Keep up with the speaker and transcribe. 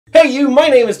you? My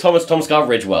name is Thomas Tomska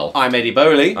Ridgewell. I'm Eddie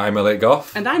Bowley. I'm Elliot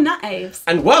Goff. And I'm Nat Aves.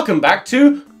 And welcome back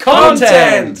to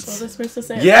Content! What was I supposed to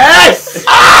say? Yes!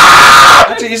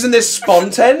 Actually, isn't this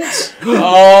Spontent?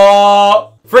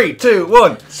 Oh, 3, 2,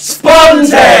 1.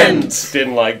 Spontent!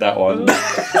 Didn't like that one.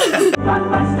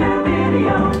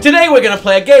 Today we're going to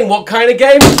play a game. What kind of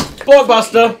game?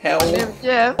 Blockbuster. Hell.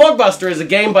 Yeah. Blockbuster is a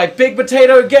game by Big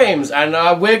Potato Games, and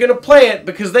we're going to play it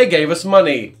because they gave us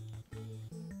money.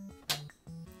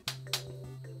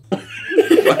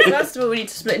 First of all, we need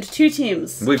to split into two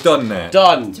teams. We've done that.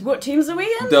 Done. What teams are we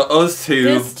in? Us two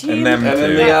This team and them And then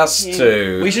two. the us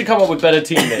two. We should come up with better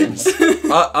team names.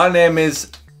 Our name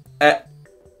is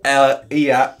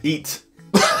Eat.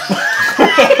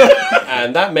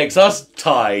 And that makes us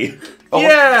Ty.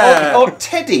 Yeah. Oh,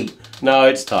 Teddy. No,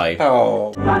 it's Ty.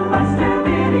 Oh.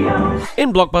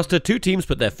 In Blockbuster, two teams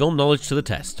put their film knowledge to the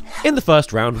test. In the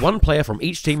first round, one player from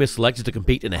each team is selected to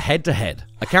compete in a head-to-head.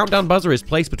 A countdown buzzer is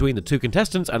placed between the two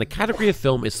contestants and a category of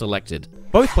film is selected.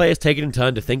 Both players take it in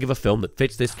turn to think of a film that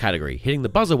fits this category, hitting the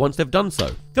buzzer once they've done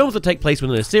so. Films that take place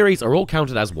within a series are all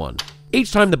counted as one.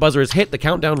 Each time the buzzer is hit, the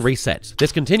countdown resets.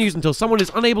 This continues until someone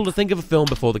is unable to think of a film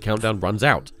before the countdown runs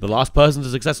out. The last person to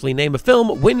successfully name a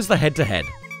film wins the head-to-head.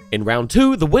 In round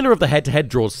 2, the winner of the head-to-head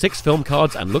draws 6 film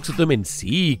cards and looks at them in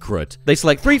secret. They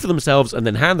select 3 for themselves and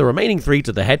then hand the remaining 3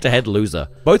 to the head-to-head loser.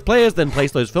 Both players then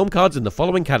place those film cards in the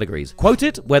following categories. Quote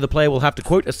It, where the player will have to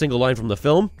quote a single line from the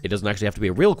film. It doesn't actually have to be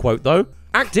a real quote though.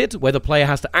 Act It, where the player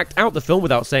has to act out the film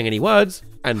without saying any words.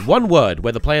 And One Word,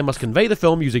 where the player must convey the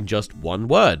film using just one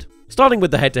word. Starting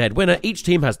with the head-to-head winner, each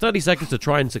team has 30 seconds to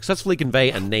try and successfully convey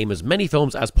and name as many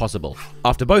films as possible.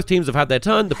 After both teams have had their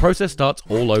turn, the process starts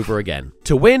all over again.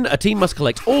 To win, a team must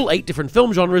collect all 8 different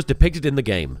film genres depicted in the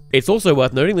game. It's also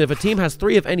worth noting that if a team has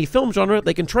 3 of any film genre,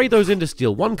 they can trade those in to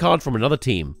steal 1 card from another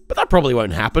team. But that probably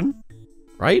won't happen.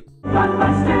 Right? Get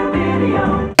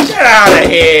out of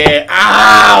here! We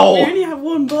Ow! only have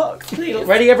one box, please.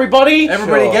 Ready, everybody?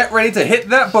 Everybody Sure. get ready to hit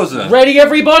that buzzer. Ready,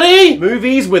 everybody?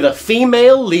 Movies with a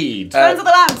female lead. Silence of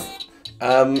the Lambs.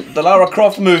 The Lara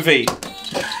Croft movie.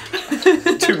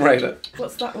 Tomb Raider.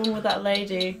 What's that one with that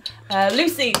lady?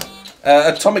 Lucy.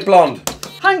 Atomic Blonde.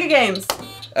 Hunger Games.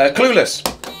 Clueless.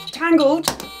 Tangled.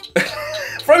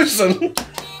 Frozen.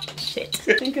 Shit.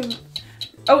 Think of...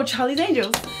 Oh, Charlie's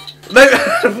Angels. No,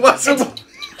 what's Barbed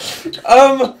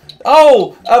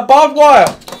Wire.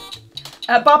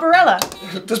 Barbarella.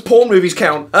 Does porn movies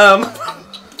count?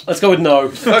 Let's go with no.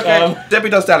 Okay. Debbie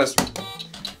Does Dallas.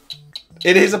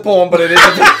 It is a porn, but it is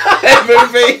a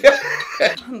movie. I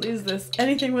can't lose this.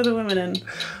 Anything with a woman in.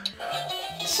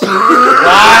 Wow!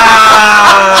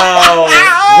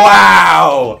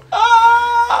 Wow!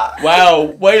 Wow,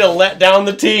 way to let down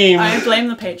the team. I blame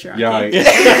the patriarchy.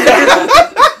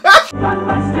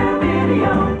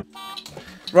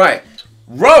 Right.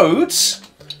 Roads.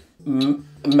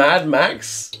 Mad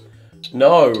Max?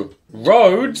 No.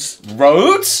 Roads?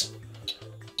 Roads?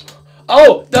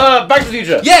 Oh, Back to the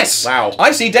Future. Yes. Wow.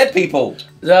 I see dead people.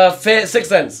 Sixth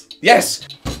Sense. Yes.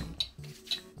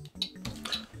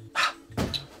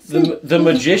 The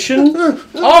Magician?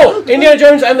 Oh, Indiana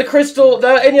Jones and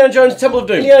the Indiana Jones Temple of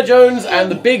Doom. Indiana Jones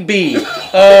and the Big B. He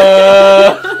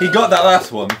got that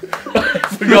last one.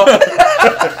 Forgot.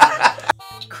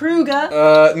 Kruger.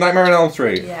 Nightmare on Elm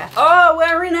Street. Yeah. Oh,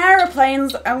 we're in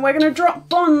aeroplanes and we're gonna drop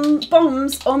bombs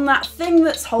on that thing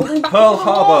that's holding back Pearl all the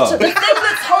Harbor. water. The thing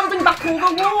that's holding back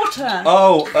all the water.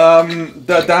 Oh,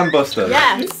 the Dam Buster.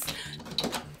 Yes.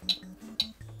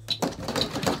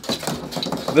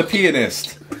 The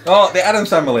Pianist. Oh, the Addams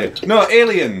Family. No,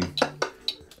 Alien.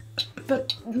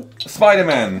 But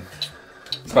Spider-Man.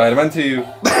 Spider-Man 2.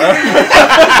 that's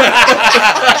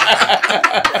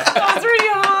really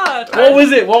hard. What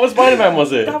was it? What was Spider-Man,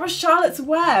 was it? That was Charlotte's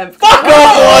Web. Fuck off,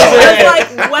 was it?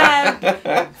 It's like web.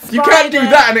 You can't do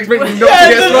that and expect me not to Yeah,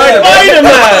 get Spider-Man.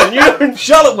 Spider-Man! You don't...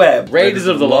 Charlotte Webb. Raiders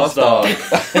of the Lost Ark.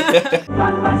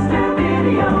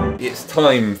 It's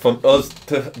time for us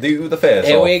to do the face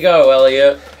Here off. we go,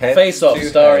 Elliot. Heads Face Off to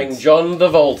starring heads. John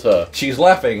Travolta. She's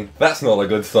laughing. That's not a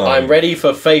good sign. I'm ready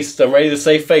to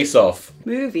say Face Off.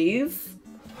 Movies.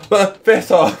 Face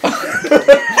Off.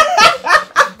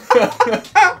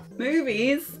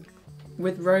 Movies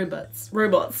with robots.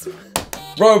 Robots.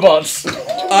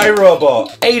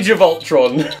 iRobot. Age of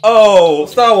Ultron. Oh,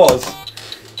 Star Wars.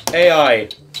 AI.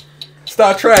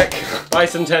 Star Trek.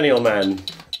 Bicentennial Man.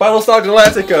 Battlestar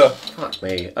Galactica. Fuck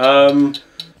me.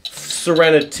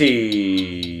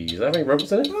 Serenity. Is that having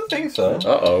robots in it? I don't think so.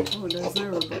 Uh-oh. Oh, there's no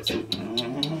robots.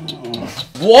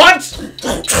 What?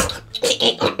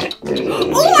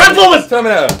 Transformers!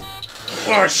 Terminator.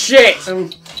 Oh, shit!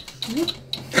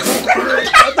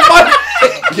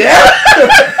 Yeah.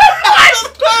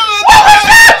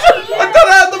 I don't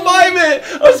know how to mime it.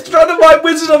 I was trying to mime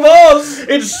Wizard of Oz.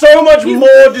 It's so much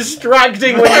more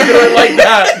distracting when you do it like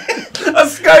that. I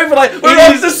was going for like, we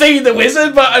want to see the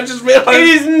wizard, but I just realised. It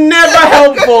is never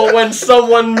helpful when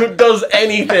someone does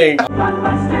anything.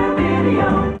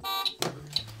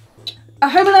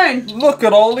 Home Alone. Look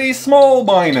at all these small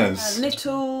miners.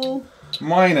 Little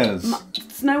Miners.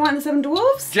 Snow White and the Seven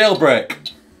Dwarfs. Jailbreak.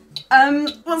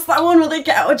 What's that one where they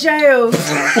get out of jail?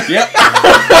 Yep.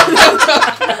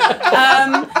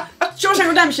 Shawshank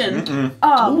Redemption.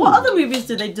 Oh, what other movies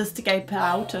did they just escape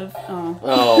out of? Oh.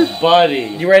 Oh,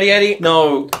 buddy. You ready, Eddie?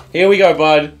 No. Here we go,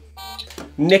 bud.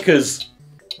 Knickers.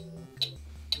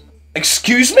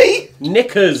 Excuse me?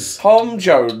 Knickers. Tom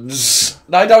Jones.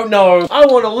 I don't know. I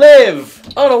want to live.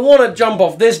 I don't want to jump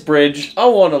off this bridge. I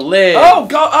want to live. Oh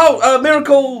God! Oh,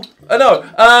 Miracle. No.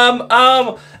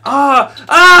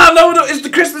 No, it's the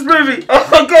Christmas movie. Oh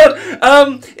my God.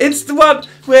 It's the one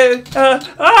where. No.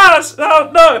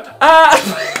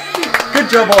 Good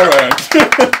job, alright.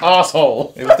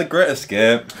 Asshole. It was The Great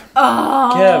Escape.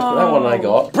 Oh. Yeah, that one I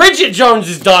got. Bridget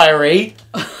Jones's Diary.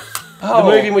 The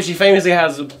movie in which she famously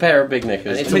has a pair of big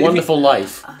knickers. It's a Wonderful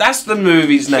Life. That's the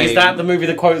movie's name. Is that the movie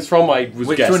the quote's from? I was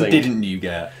Which guessing. one didn't you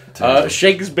get?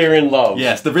 Shakespeare in Love.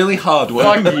 Yes, the really hard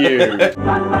one. Fuck you.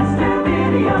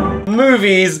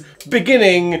 Movies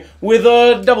beginning with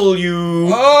a W.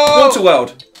 Oh!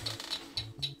 Waterworld.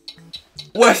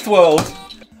 Westworld.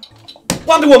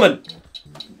 Wonder Woman.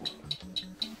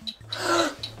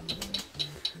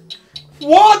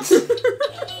 What?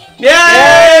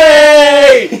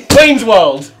 Yay! Wayne's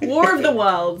World. War of the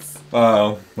Worlds.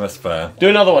 Oh, that's fair. Do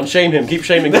another one. Shame him. Keep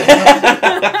shaming him.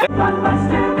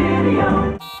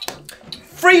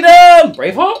 Freedom.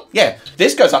 Braveheart? Yeah,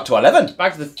 this goes up to 11.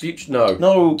 Back to the Future? No.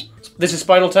 No. This is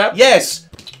Spinal Tap? Yes.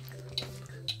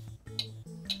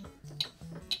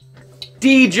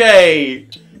 DJ.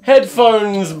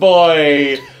 Headphones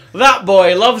boy. That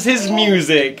boy loves his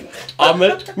music.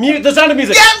 The Sound of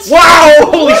Music. Yes! Wow!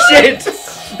 Holy shit!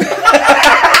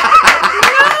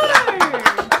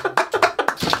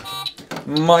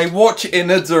 My watch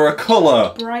innards are a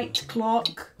colour. Bright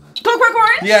Clock. Clockwork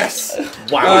Orange. Yes.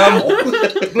 Wow.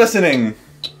 Listening.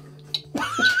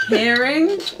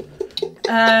 Hearing.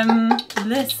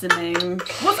 Listening.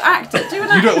 What's actor? Do an You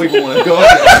actor. don't even want to go.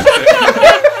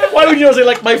 Why would you not say,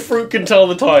 like, my fruit can tell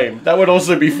the time? That would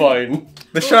also be fine.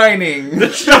 The Shining.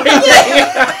 The Shining.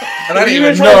 And I didn't You even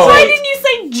were trying to know. Why didn't you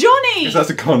say Johnny? Because that's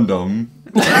a condom.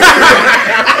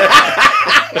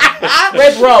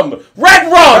 Red Rum.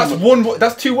 Red That's Rum! one.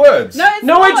 That's two words. No, it's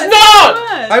No, not. it's not!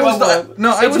 It's I was one word.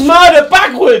 no. I It's was. murder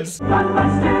backwards!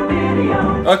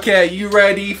 Okay, you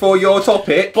ready for your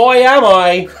topic? Boy, am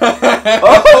I.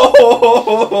 Oh,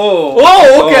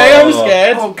 Oh, okay, I'm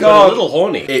scared. Oh, But God. a little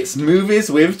horny. It's movies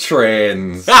with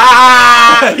trains.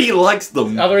 Ah! He likes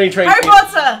them. Are there any trains? Harry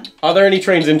Potter. Are there any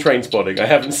trains in Train Spotting? I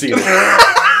haven't seen it.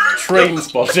 Train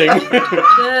Spotting.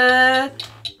 The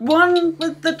one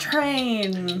with the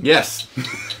train. Yes.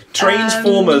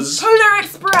 Transformers. Polar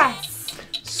Express.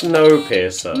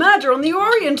 Snowpiercer. Murder on the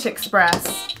Orient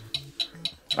Express.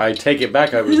 I take it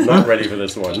back, I was not ready for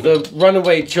this one. The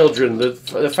Runaway Children, the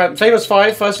famous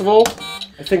five, first of all.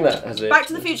 I think that has it. Back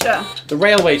to the Future. The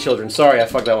Railway Children, sorry, I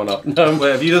fucked that one up. Wait,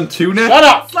 have you done two now? Shut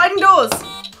up! Sliding Doors.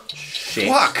 Shit.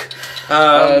 Fuck.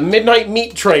 Midnight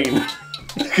Meat Train.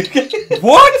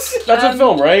 What? That's a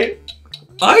film, right?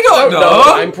 I don't No, know.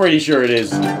 I'm pretty sure it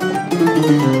is.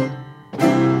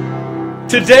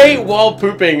 Today, while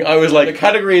pooping, I was like, the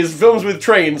category is films with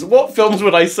trains. What films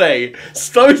would I say?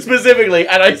 So specifically,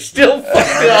 and I still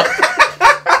fucked it up.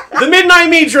 The Midnight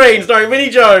Meat Train, starring Vinnie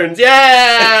Jones.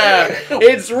 Yeah!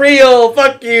 It's real.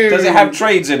 Fuck you. Does it have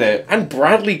trades in it? And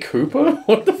Bradley Cooper?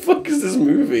 What the fuck is this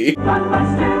movie?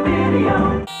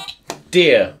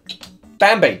 Deer.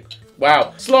 Bambi.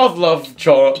 Wow. Sloth Love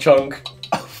Chunk.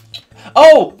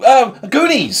 Oh,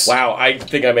 Goonies. Wow, I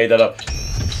think I made that up.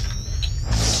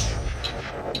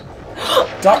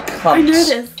 Duck Hunt. I know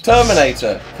this.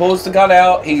 Terminator. Pulls the gun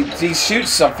out. He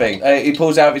shoots something. He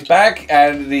pulls out of his bag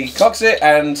and he cocks it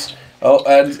and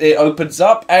it opens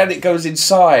up and it goes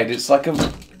inside. It's like a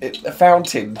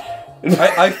fountain.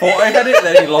 I thought I had it,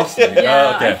 then you lost me.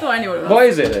 Yeah, Oh, okay. I thought I knew what it was. What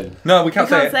is it then? No, we can't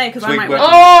You say can't it. say it 'cause I We- might we- win.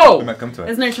 Oh! We might come to it.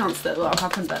 There's no chance that that'll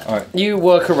happen, but Alright. You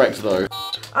were correct though.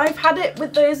 I've had it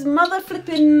with those mother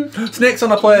flipping. Snakes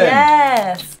on a plane.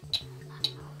 Yes.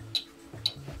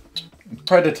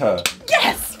 Predator.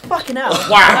 Yes. Fucking hell.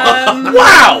 Wow.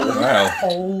 Wow. Wow.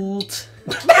 Old.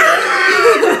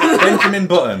 Benjamin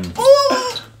Button.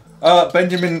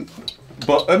 Benjamin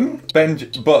Button?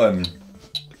 Button.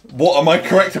 What am I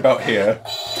correct about here?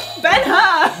 Ben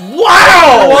Hur.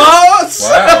 Wow! What?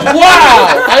 Wow.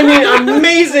 Wow! I mean,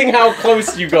 amazing how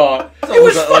close you got. It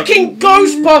was that, like- fucking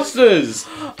Ghostbusters!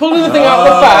 Pulling the thing out the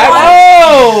back.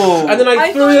 Oh! And then I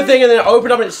I threw thought- the thing and then it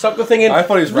opened up and it sucked the thing in. I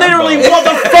thought it was Literally, Rambo. what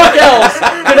the fuck else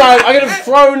could I could have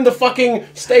thrown the fucking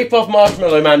Stay Puft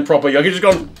Marshmallow Man proper. I could have just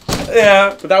gone,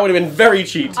 yeah, but that would have been very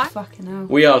cheap. I fucking know.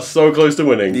 We are so close to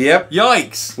winning. Yep.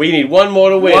 Yikes. We need one more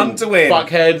to win. One to win.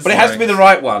 Fuckheads. But it has to be the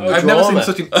right one. I've never seen Drama.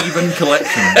 such an even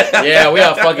collection. Yeah, we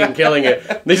are fucking killing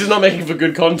it. This is not making for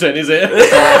good content, is it?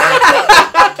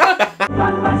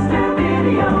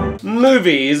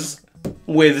 Movies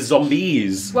with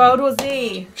zombies. World War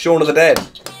Z. Shaun of the Dead.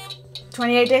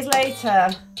 28 Days Later.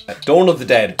 Dawn of the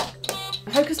Dead.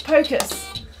 Hocus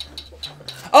Pocus.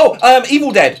 Oh,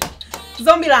 Evil Dead.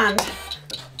 Zombieland.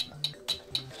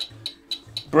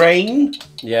 Brain.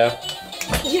 Yeah.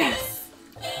 Yes.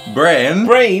 Brain.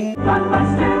 Brain.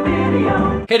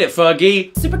 Hit it,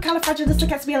 Fergie.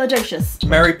 Supercalifragilisticexpialidocious.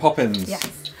 Mary Poppins. Yes.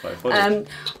 Quite funny.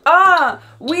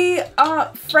 We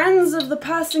are friends of the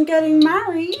person getting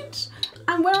married,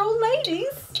 and we're all ladies.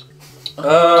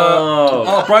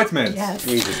 Oh, Bridesmaids. Yes.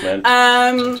 Jesus, man.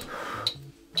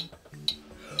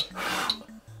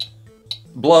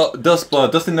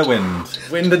 Dust in the wind.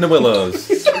 Wind in the willows.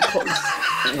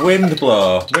 Wind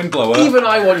blower. Even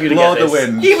I want you to Blow get the this.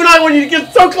 wind. Even I want you to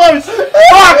get so close.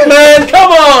 Fuck, man,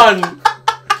 come on.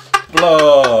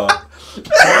 Blow.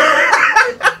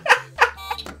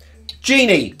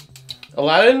 Genie.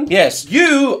 Aladdin? Yes.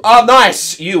 You are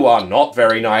nice. You are not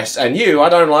very nice. And you, I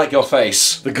don't like your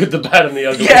face. The good, the bad, and the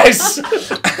ugly. Yes.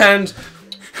 And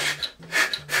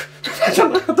I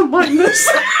don't know how to mind this.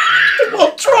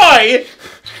 Well, try.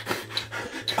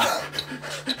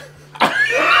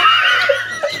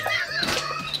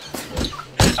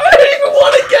 I don't even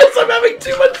want to guess. I'm having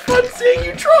too much fun seeing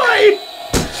you try.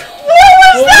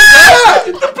 What was that?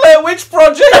 The Blair Witch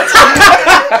Project.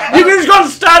 You just got to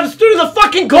stood in the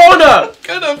fucking corner.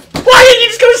 Could have. Why didn't you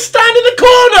just go stand in the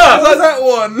corner? Like that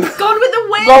one. Gone with the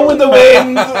wind. Gone with the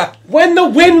wind. When the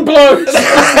wind blows.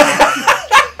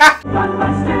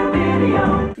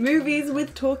 Movies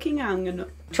with talking animals.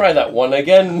 Try that one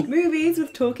again. Movies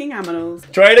with talking animals.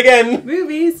 Try it again.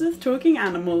 Movies with talking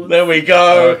animals. There we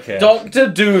go. Okay. Dr.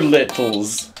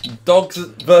 Doolittles. Dogs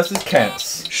versus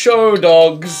cats. Show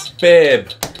dogs. Babe.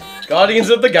 Guardians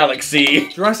of the Galaxy.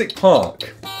 Jurassic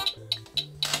Park.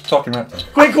 Talking raptor.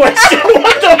 Quick question.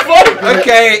 What the fuck?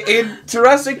 Okay, in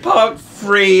Jurassic Park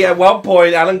 3, at one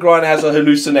point, Alan Grant has a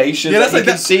hallucination Yeah, that that's he like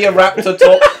can that- see a raptor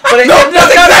talk. But it, No,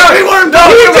 that's exactly what I'm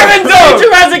talking You about. didn't see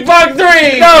Jurassic Park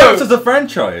 3. No. This is a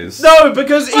franchise. No,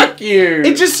 because Fuck you.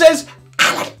 it just says,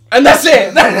 and that's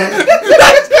it.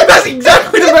 That's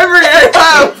exactly the memory I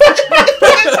have.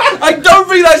 I don't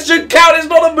think that should count. It's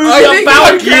not a movie think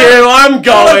about Fuck you. I'm a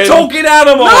going. talking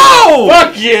animal. No!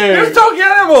 Fuck It's you. talking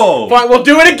animal. Fine, we'll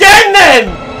do it again then.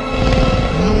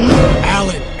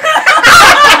 Alan.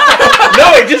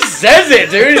 No, it just says it,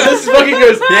 dude. It just fucking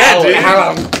goes. Yeah, dude.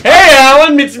 Alan. Hey,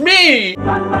 Alan, it's me.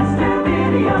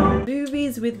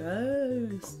 Movies with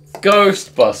ghosts.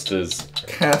 Ghostbusters.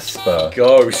 Casper.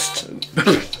 Ghost.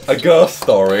 A ghost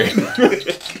story.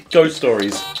 Ghost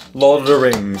stories. Lord of the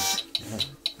Rings.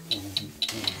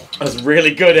 That's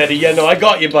really good, Eddie. Yeah, no, I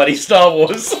got you, buddy. Star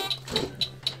Wars.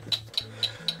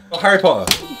 Oh, Harry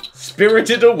Potter.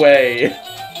 Spirited Away.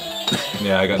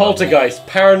 Yeah, I got Poltergeist.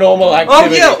 Paranormal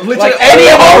Activity. yeah, literally like all any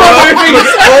horror movies.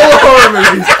 all horror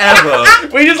movies ever.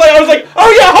 We just like, I was like,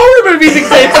 oh yeah, horror movies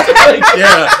exist. Like,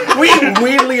 Yeah, we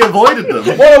weirdly avoided them.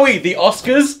 what are we? The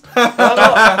Oscars? The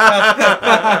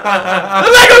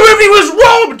Lego movie was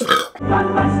robbed.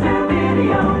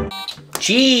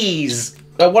 Cheese.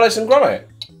 Wallace and Gromit.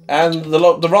 And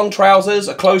the wrong trousers,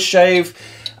 a close shave,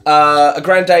 a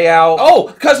grand day out.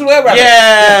 Oh, Cousin Were Rabbit.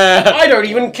 Yeah. I don't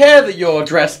even care that you're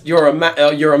dressed. You're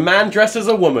a man dressed as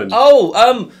a woman.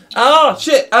 Oh,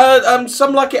 shit.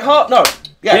 Some Like It Hot. No.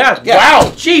 Yeah.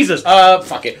 Wow. Jesus.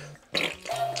 Fuck it.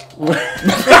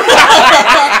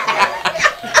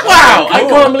 Wow. I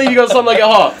can't believe you got something like a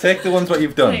heart. Take the ones what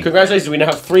you've done. Congratulations. We now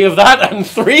have 3 of that and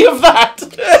 3 of that.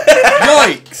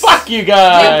 Yikes! Fuck you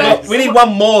guys. We need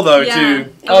one more though Yeah.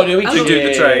 Oh, do we to do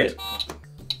the trade.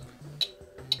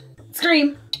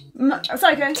 Scream.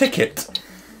 Psycho. Ticket.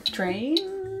 Train.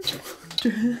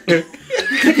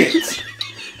 Ticket.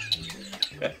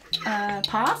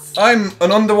 Pass. I'm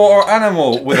an underwater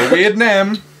animal with a weird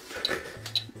name.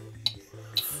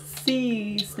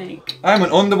 Sea snake. I'm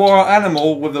an underwater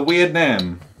animal with a weird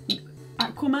name.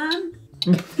 Aquaman.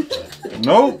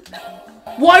 No.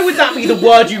 Why would that be the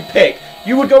word you pick?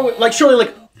 You would go with, like, surely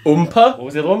like Oompa. What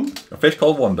was the other one? A fish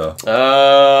called Wanda.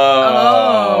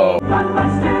 Oh.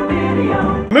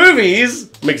 Movies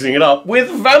Mixing it up with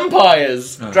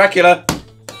vampires. Dracula.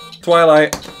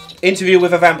 Twilight. Interview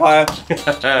with a vampire.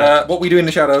 What We Do in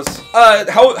the Shadows.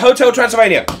 Hotel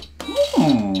Transylvania.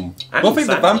 Buffy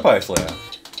the Vampire Slayer.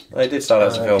 They did start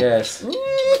as a film. Yes.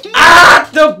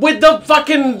 With the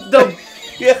fucking the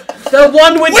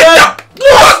one with the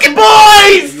Lost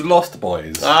Boys. Lost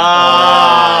Boys.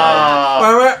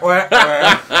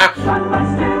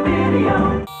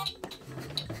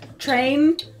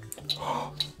 Train.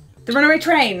 The runaway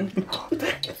train.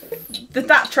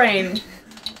 That train.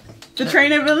 The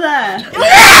train over there.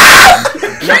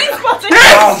 Train spotting!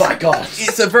 Oh my god.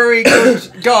 It's a very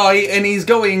good guy, and he's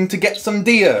going to get some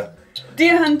deer.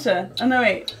 Deer hunter. Oh no,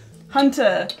 wait.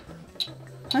 Hunter.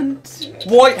 Hunt.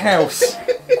 White House.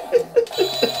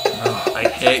 I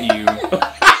hate you.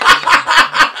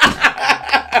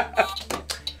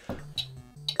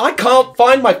 I can't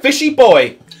find my fishy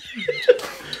boy.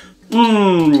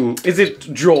 Is it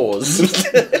Jaws?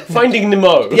 Finding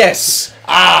Nemo. Yes.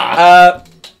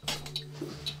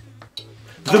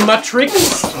 The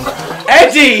Matrix.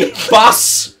 Eddie.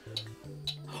 Bus.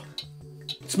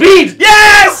 Speed.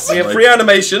 Yes. We have 3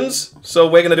 animations, so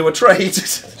we're gonna do a trade.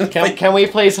 Can we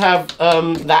please have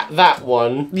that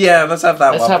one? Yeah, let's have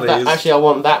that Let's one, have please. that. Actually, I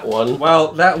want that one.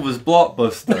 Well, that was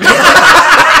Blockbuster.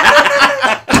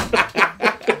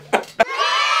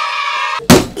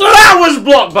 That was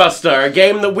Blockbuster, a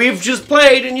game that we've just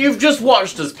played and you've just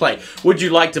watched us play. Would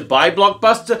you like to buy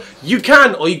Blockbuster? You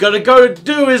can. All you gotta go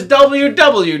do is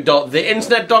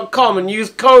www.theinternet.com and use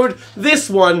code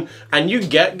THISONE and you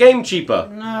get game cheaper.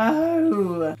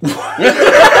 No. I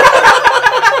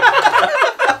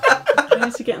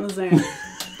need to get in the zone.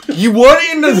 You weren't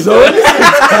in the zone?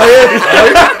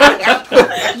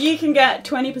 You can get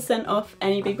 20% off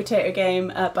any Big Potato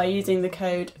game by using the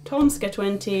code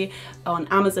Tomska20 on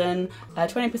Amazon.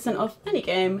 20% off any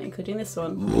game, including this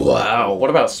one. Wow. What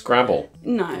about Scrabble?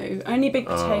 No, only Big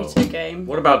Potato game.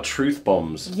 What about Truth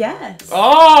Bombs? Yes.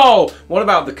 Oh! What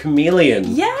about the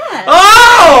Chameleon? Yes.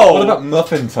 Oh! What about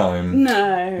Muffin Time?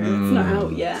 No, it's not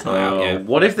out yet.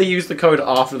 What if they use the code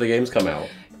after the games come out?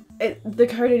 The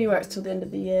code only works till the end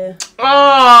of the year.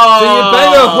 Oh! So you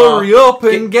better hurry up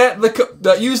and get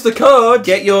the use the code.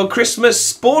 Get your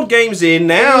Christmas board games in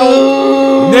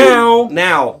now. Now.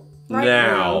 Now. Right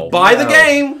now. Buy the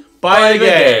game. Buy the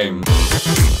game.